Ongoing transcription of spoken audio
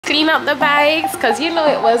clean up the bikes because you know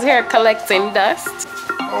it was here collecting dust.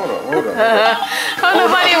 Hold on. How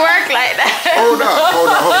nobody work like that? Hold up.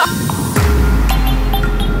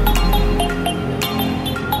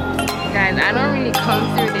 Guys, I don't really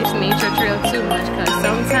come through this nature trail too much because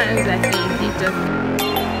sometimes I think it just...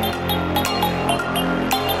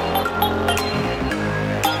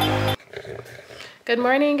 Good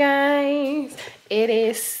morning, guys. It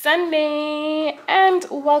is Sunday and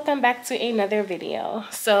welcome back to another video.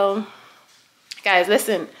 So, guys,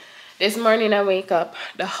 listen. This morning I wake up.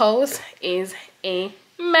 The house is a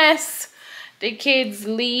mess. The kids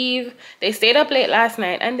leave. They stayed up late last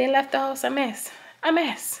night and they left the house a mess. A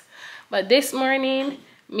mess. But this morning,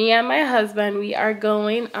 me and my husband, we are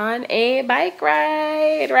going on a bike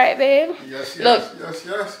ride. Right, babe? Yes. Look.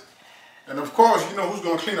 Yes. And of course, you know who's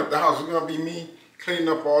going to clean up the house. It's going to be me cleaning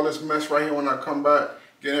up all this mess right here when I come back.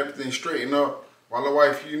 Getting everything straightened up. While the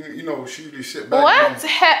wife, you know, she usually sit back. What?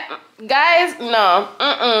 Guys, no.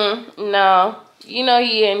 No. You know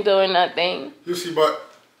he ain't doing nothing. You see, but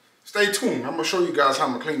stay tuned. I'm going to show you guys how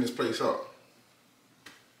I'm going to clean this place up.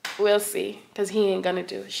 We'll see. Because he ain't going to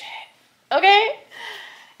do shit. Okay?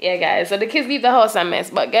 Yeah, guys. So the kids leave the house a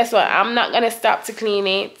mess. But guess what? I'm not going to stop to clean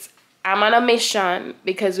it. I'm on a mission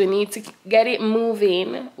because we need to get it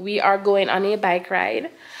moving. We are going on a bike ride.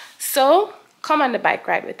 So, come on the bike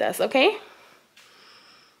ride with us, okay?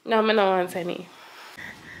 No, I don't want any.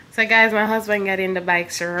 So, guys, my husband getting the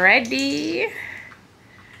bikes ready.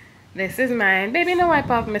 This is mine. Baby, no wipe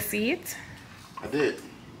off my seat. I did.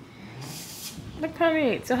 Look how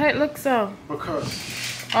neat. So, how it looks so? Because.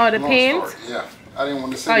 Oh, the paint? Story. Yeah. I didn't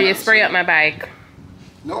want to say Oh, you spray up my bike.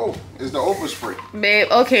 No, it's the overspray. Babe,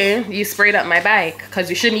 okay, you sprayed up my bike because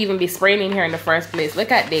you shouldn't even be spraying in here in the first place.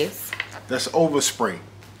 Look at this. That's overspray.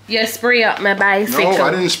 You spray up my bicycle. No,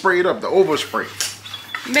 I didn't spray it up. The overspray.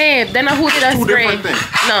 Babe, then who did I spray? Two different things.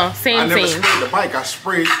 No, same I never thing. sprayed the bike. I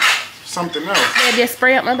sprayed something else. Babe, you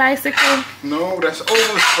spray up my bicycle? No, that's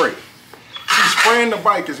overspray. See, spraying the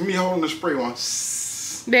bike is me holding the spray on.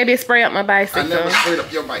 Baby, spray up my bicycle. I never sprayed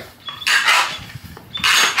up your bike.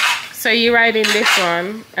 So you riding this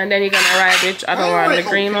one, and then you're gonna ride which other one, the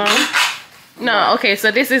green one? No, okay, so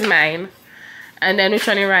this is mine. And then which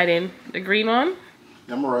one you riding? The green one?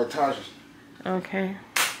 Yeah, I'm gonna ride Tasha's. Okay.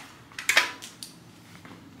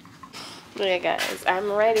 Yeah, guys,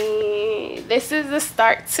 I'm ready. This is the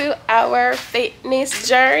start to our fitness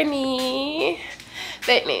journey.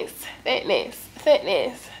 Fitness. Wait.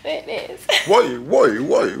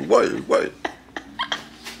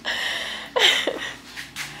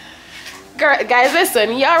 Guys,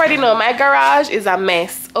 listen, you already know my garage is a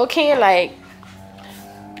mess, okay? Like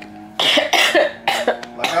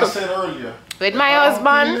I said earlier, with my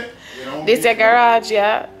husband, this your garage,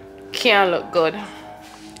 yeah, can't look good.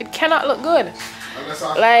 It cannot look good.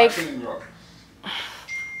 Like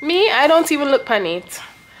me, I don't even look on it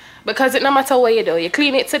because it no matter what you do, you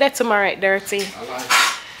clean it today, tomorrow it's dirty.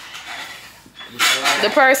 The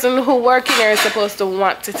person who working here is supposed to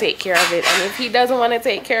want to take care of it, and if he doesn't want to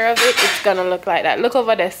take care of it, it's gonna look like that. Look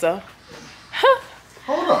over there, sir.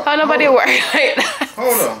 Hold up. How nobody work like that?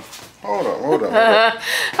 Hold up. How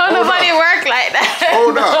nobody work like that?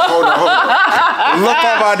 Hold up. Look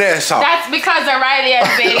over there, sir. That's because of Riley and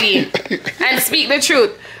Bailey. And speak the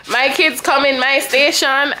truth. My kids come in my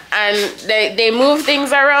station and they move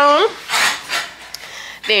things around.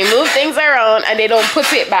 They move things around and they don't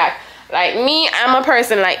put it back. Like me, I'm a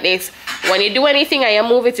person like this. When you do anything and you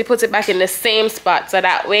move it, you put it back in the same spot. So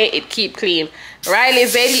that way it keep clean. Riley,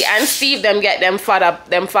 Bailey, and Steve, them get them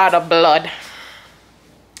father blood.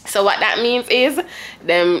 So what that means is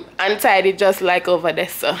them untidy just like over there,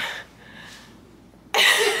 so.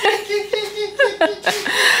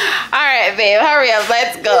 Alright, babe, hurry up,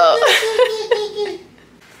 let's go.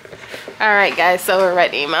 Alright, guys, so we're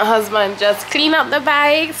ready. My husband just cleaned up the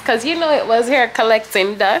bikes because you know it was here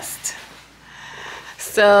collecting dust.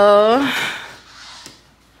 So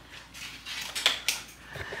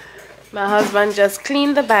my husband just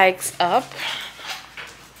cleaned the bikes up.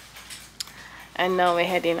 And now we're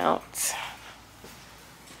heading out.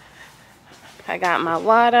 I got my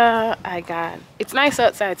water. It's nice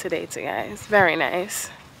outside today too, guys. Very nice.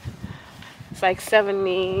 It's like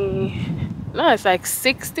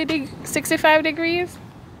 65 degrees.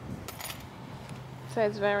 So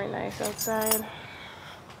it's very nice outside.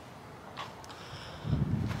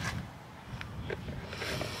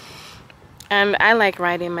 And I like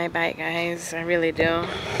riding my bike, guys. I really do.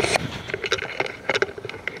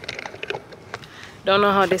 Don't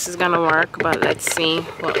know how this is gonna work, but let's see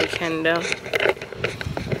what we can do.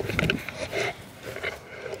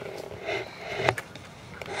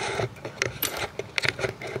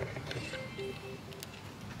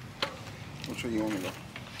 trail you want to go?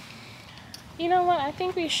 You know what? I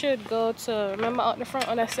think we should go to, remember out the front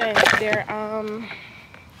on the sign, they're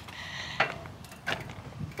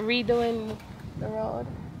redoing the road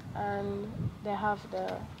and they have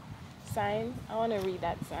the sign. I want to read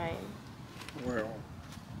that sign. Where?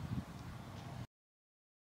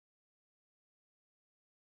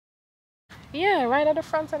 Yeah, right at the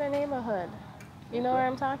front of the neighborhood. You know where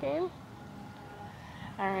I'm talking?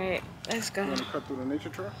 Alright, let's go. You want to cut through the nature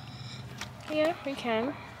trail? Yeah, we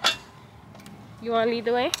can. You want to lead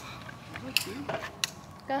the way?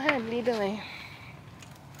 Go ahead, lead the way.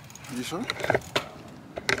 You sure?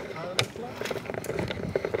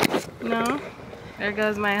 No? There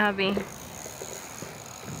goes my hubby.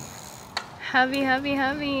 Hubby.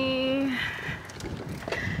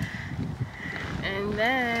 And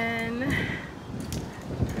then...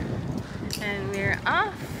 And we're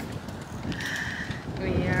off.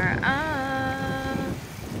 We are off.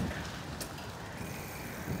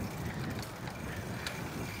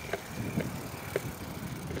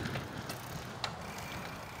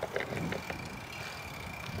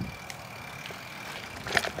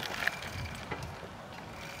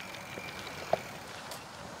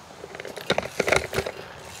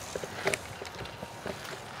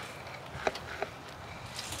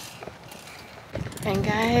 And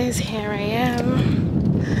guys, here I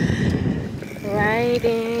am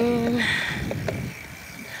riding.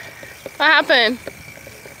 What happened?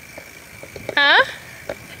 Huh?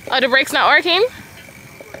 Oh, the brake's not working?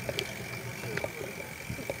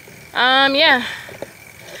 Yeah.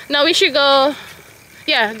 No, we should go,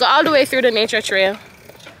 yeah, go all the way through the nature trail.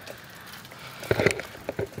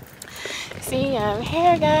 See, I'm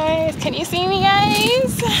here, guys. Can you see me,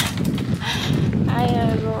 guys? I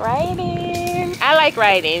am riding. I like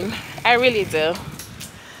riding. I really do.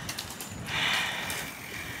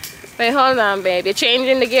 Wait, hold on, babe. You're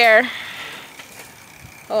changing the gear.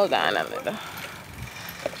 Hold on a little.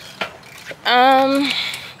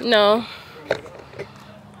 No.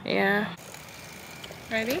 Yeah.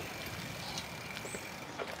 Ready?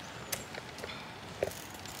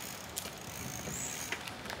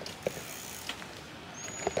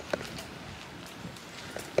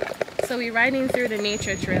 So we're riding through the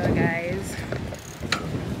nature trail, guys.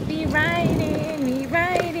 We riding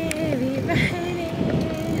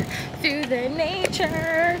through the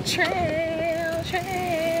nature trail.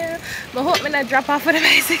 But hope me not drop off of the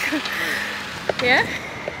bicycle. Yeah?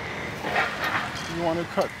 You want to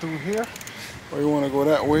cut through here? Or you want to go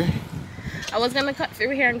that way? I was going to cut through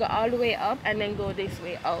here and go all the way up and then go this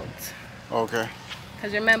way out. Okay.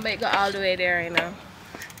 Because remember, it go all the way there, you know.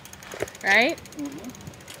 Right? Mm-hmm.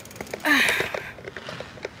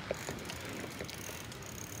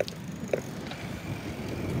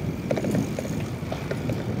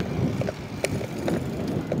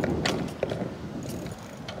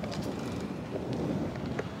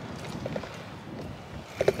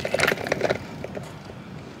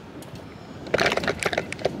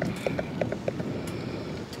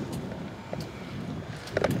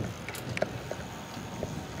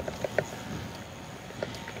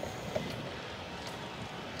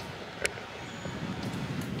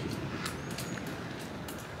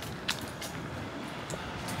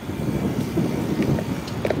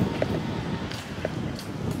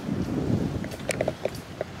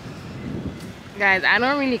 Guys, I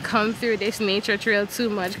don't really come through this nature trail too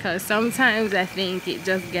much because sometimes I think it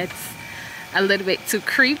just gets a little bit too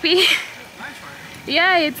creepy.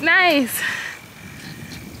 Yeah, it's nice.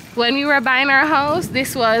 When we were buying our house,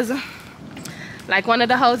 this was like one of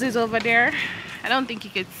the houses over there. I don't think you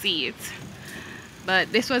could see it,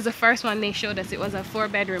 but this was the first one they showed us. It was a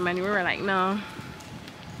 4-bedroom and we were like, no,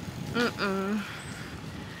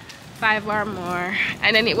 5 or more.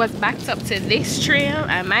 And then it was backed up to this trail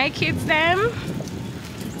and my kids them,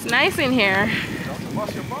 it's nice in here.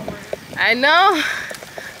 I know.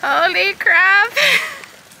 Holy crap.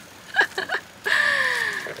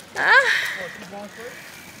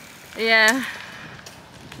 Yeah.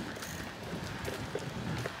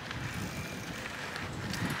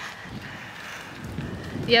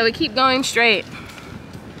 Yeah, we keep going straight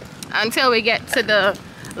until we get to the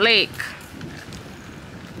lake.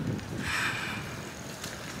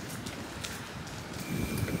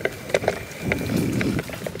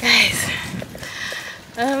 Guys,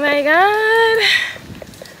 oh my God.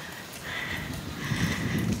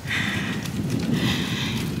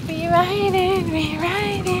 We riding.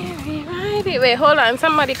 Wait, hold on,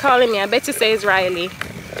 somebody calling me. I bet you say it's Riley.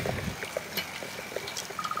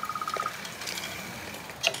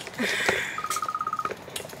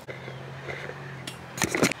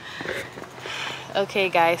 Okay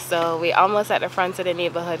guys, so we're almost at the front of the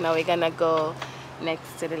neighborhood. Now we're gonna go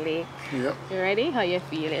next to the lake. Yep. You ready? How you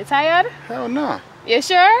feeling? Tired? Hell no. You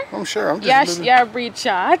sure? I'm sure. I'm just you're breed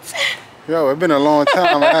shot. Yo, it's been a long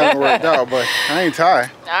time. I haven't worked out, but I ain't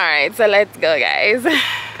tired. Alright, so let's go guys.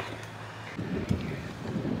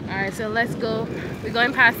 Alright, so let's go. We're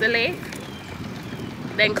going past the lake,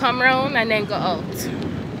 then come around and then go out.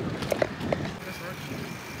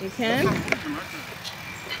 You can?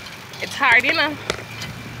 It's hard, you know.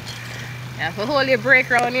 You have to hold your brake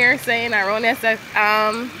around here, saying around here, so,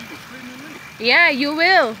 yeah, you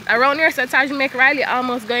will. Around here, so Taj McRiley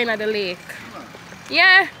almost going at the lake.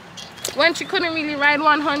 Yeah, when she couldn't really ride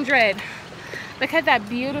 100. Look at that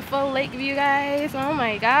beautiful lake view, guys. Oh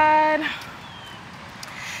my God.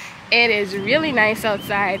 It is really nice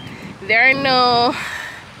outside. There are no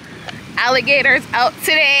alligators out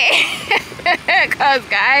today. Because,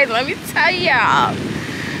 guys, let me tell y'all.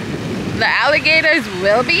 The alligators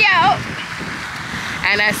will be out,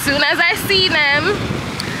 and as soon as I see them,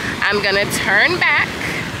 I'm gonna turn back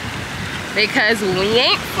because we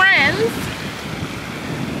ain't friends.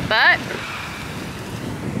 But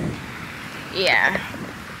yeah,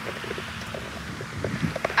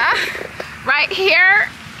 right here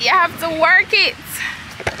you have to work it.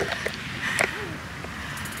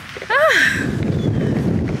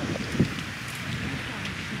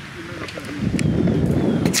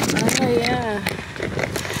 Oh yeah,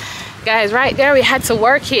 guys, right there we had to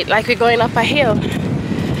work it like we're going up a hill.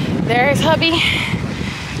 There's hubby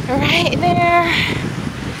right there,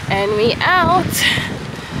 and we out.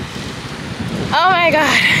 Oh my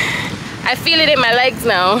God, I feel it in my legs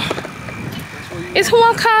now. Is who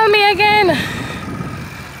won't call me again?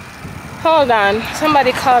 Hold on,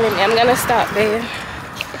 somebody calling me. I'm gonna stop, babe.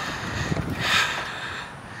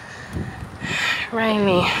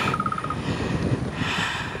 Riley.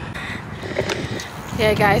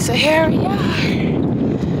 Yeah guys, so here we are.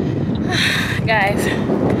 Guys,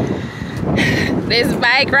 this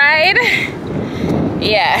bike ride,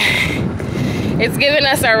 yeah, it's giving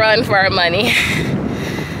us a run for our money.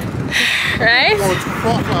 Right? Going too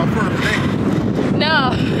far for our first day.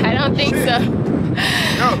 No, I don't think so.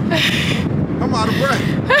 No, I'm out of breath.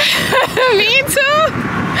 Me too.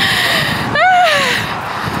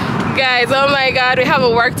 Guys, oh my God, we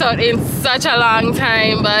haven't worked out in such a long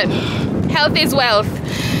time, but health is wealth,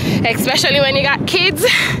 especially when you got kids.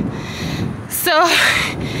 So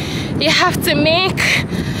you have to make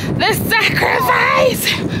the sacrifice.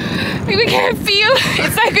 We can feel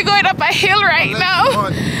it's like we're going up a hill right now.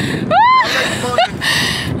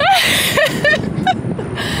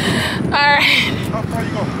 All right. How far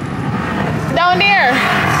you go? Down there.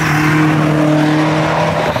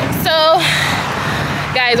 So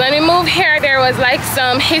guys, when we moved here, there was like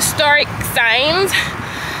some historic signs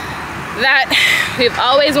that we've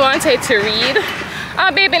always wanted to read.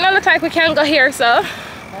 Oh baby, it don't look like we can go here, so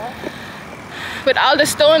with all the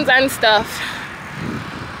stones and stuff,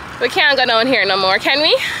 we can't go down here no more, can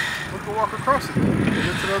we? We can walk across it. Get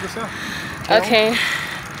to the other side. Okay.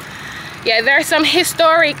 Yeah, there are some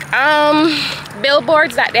historic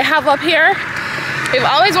billboards that they have up here. We've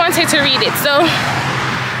always wanted to read it. So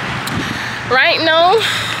right now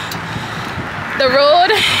the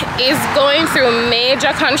road is going through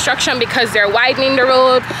major construction because they're widening the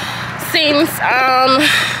road since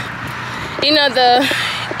you know, the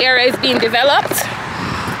area is being developed.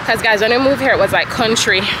 Because guys, when we moved here it was like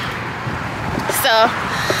country. So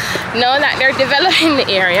now that they're developing the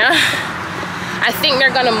area, I think they're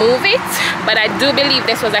gonna move it, but I do believe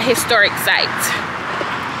this was a historic site.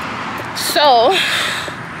 So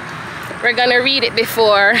we're gonna read it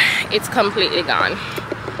before it's completely gone.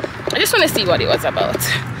 I just want to see what it was about.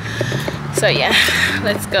 So yeah,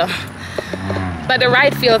 let's go. But the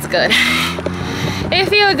ride feels good. It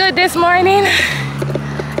feels good this morning.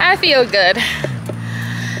 I feel good.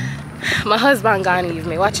 My husband gonna leave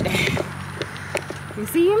me. Watch that. You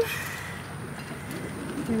see him?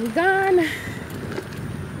 He's gone.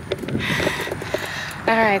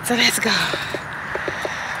 All right, so let's go.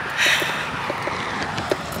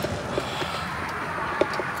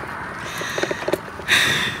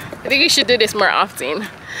 I think we should do this more often,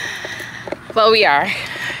 but we are,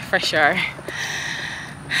 for sure.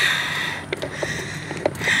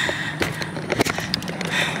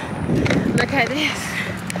 Look at this.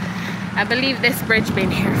 I believe this bridge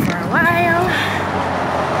been here for a while.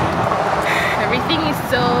 Everything is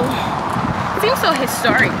seems so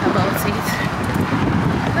historic about it.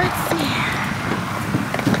 Let's see.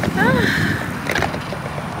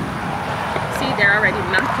 See, they're already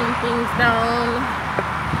knocking things down.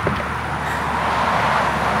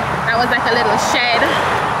 That was like a little shed.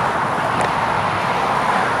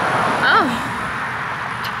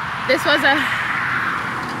 this was a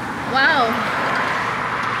wow.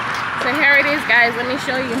 So here it is, guys. Let me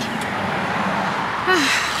show you.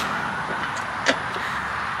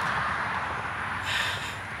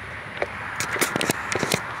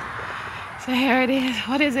 So here it is.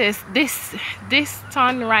 What is this? This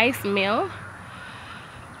ton rice mill.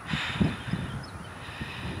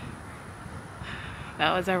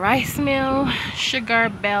 That was a rice mill, Sugar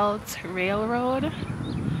Belt Railroad.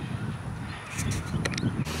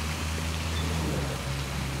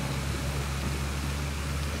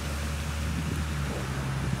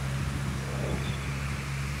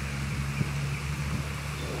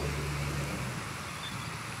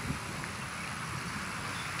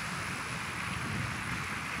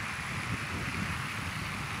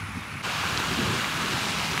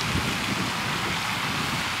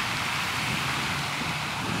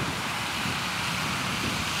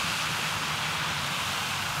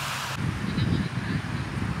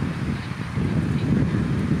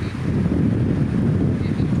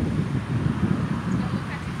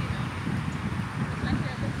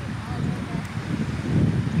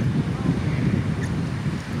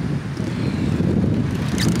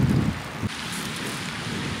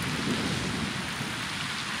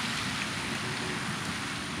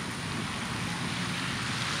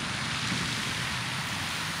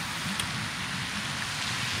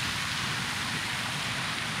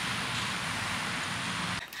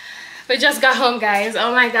 We just got home, guys.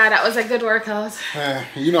 Oh my god, that was a good workout.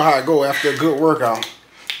 You know how I go after a good workout.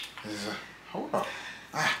 Hold up.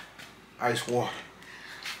 Ice water.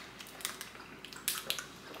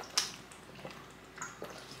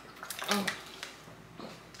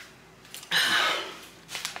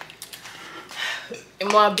 He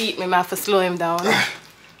want to beat me, I have to slow him down.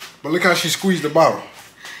 But look how she squeezed the bottle.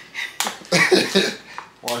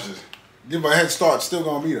 Watch this. Give her a head start, still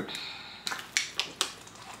gonna beat her.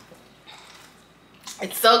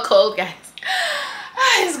 It's so cold, guys.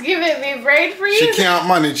 It's giving me brain freeze. She can't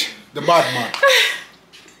manage the bottom one.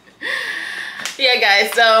 Yeah,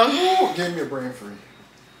 guys, so. Ooh, gave me a brain freeze.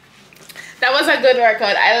 That was a good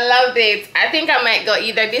workout. I loved it. I think I might go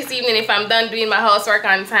either this evening if I'm done doing my housework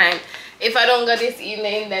on time. If I don't go this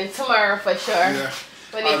evening, then tomorrow for sure. Yeah.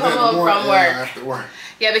 When they come home from work. After work.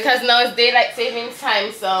 Yeah, because now it's daylight savings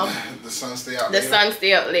time, so. The sun stay out later. The sun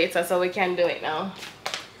stay up later, so we can do it now.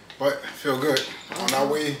 But feel good. On our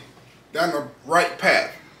way down the right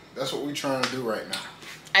path. That's what we're trying to do right now.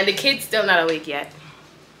 And the kid's still not awake yet.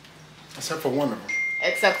 Except for one of them.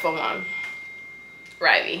 Except for one.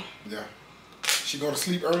 Riley. Yeah. She go to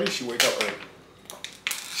sleep early, she wake up early.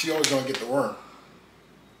 She always gonna get the worm.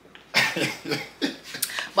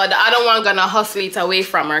 But the other one gonna hustle it away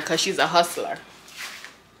from her because she's a hustler.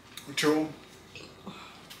 True.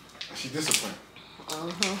 She's disciplined.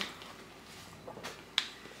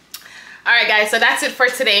 Alright guys, so that's it for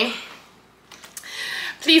today.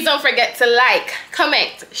 Please don't forget to like,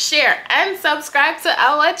 comment, share, and subscribe to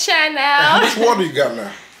our channel. How much water you got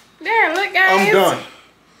now? There, look guys. I'm done.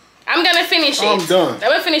 I'm gonna finish it. I'm done. I'm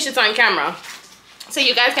gonna finish it on camera. So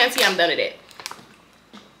you guys can see I'm done with it.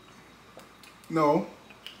 No.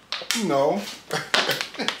 No.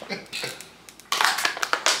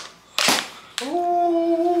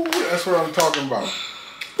 Ooh, that's what I'm talking about.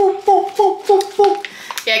 Boop, boop, boop, boop, boop.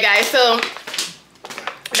 Yeah guys, so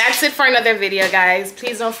that's it for another video, guys.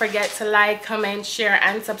 Please don't forget to like, comment, share,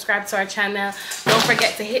 and subscribe to our channel. Don't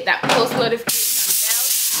forget to hit that post notification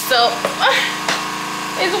bell. So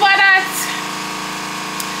is what that,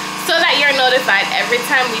 so that you're notified every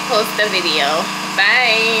time we post a video.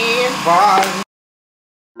 Bye. Bye.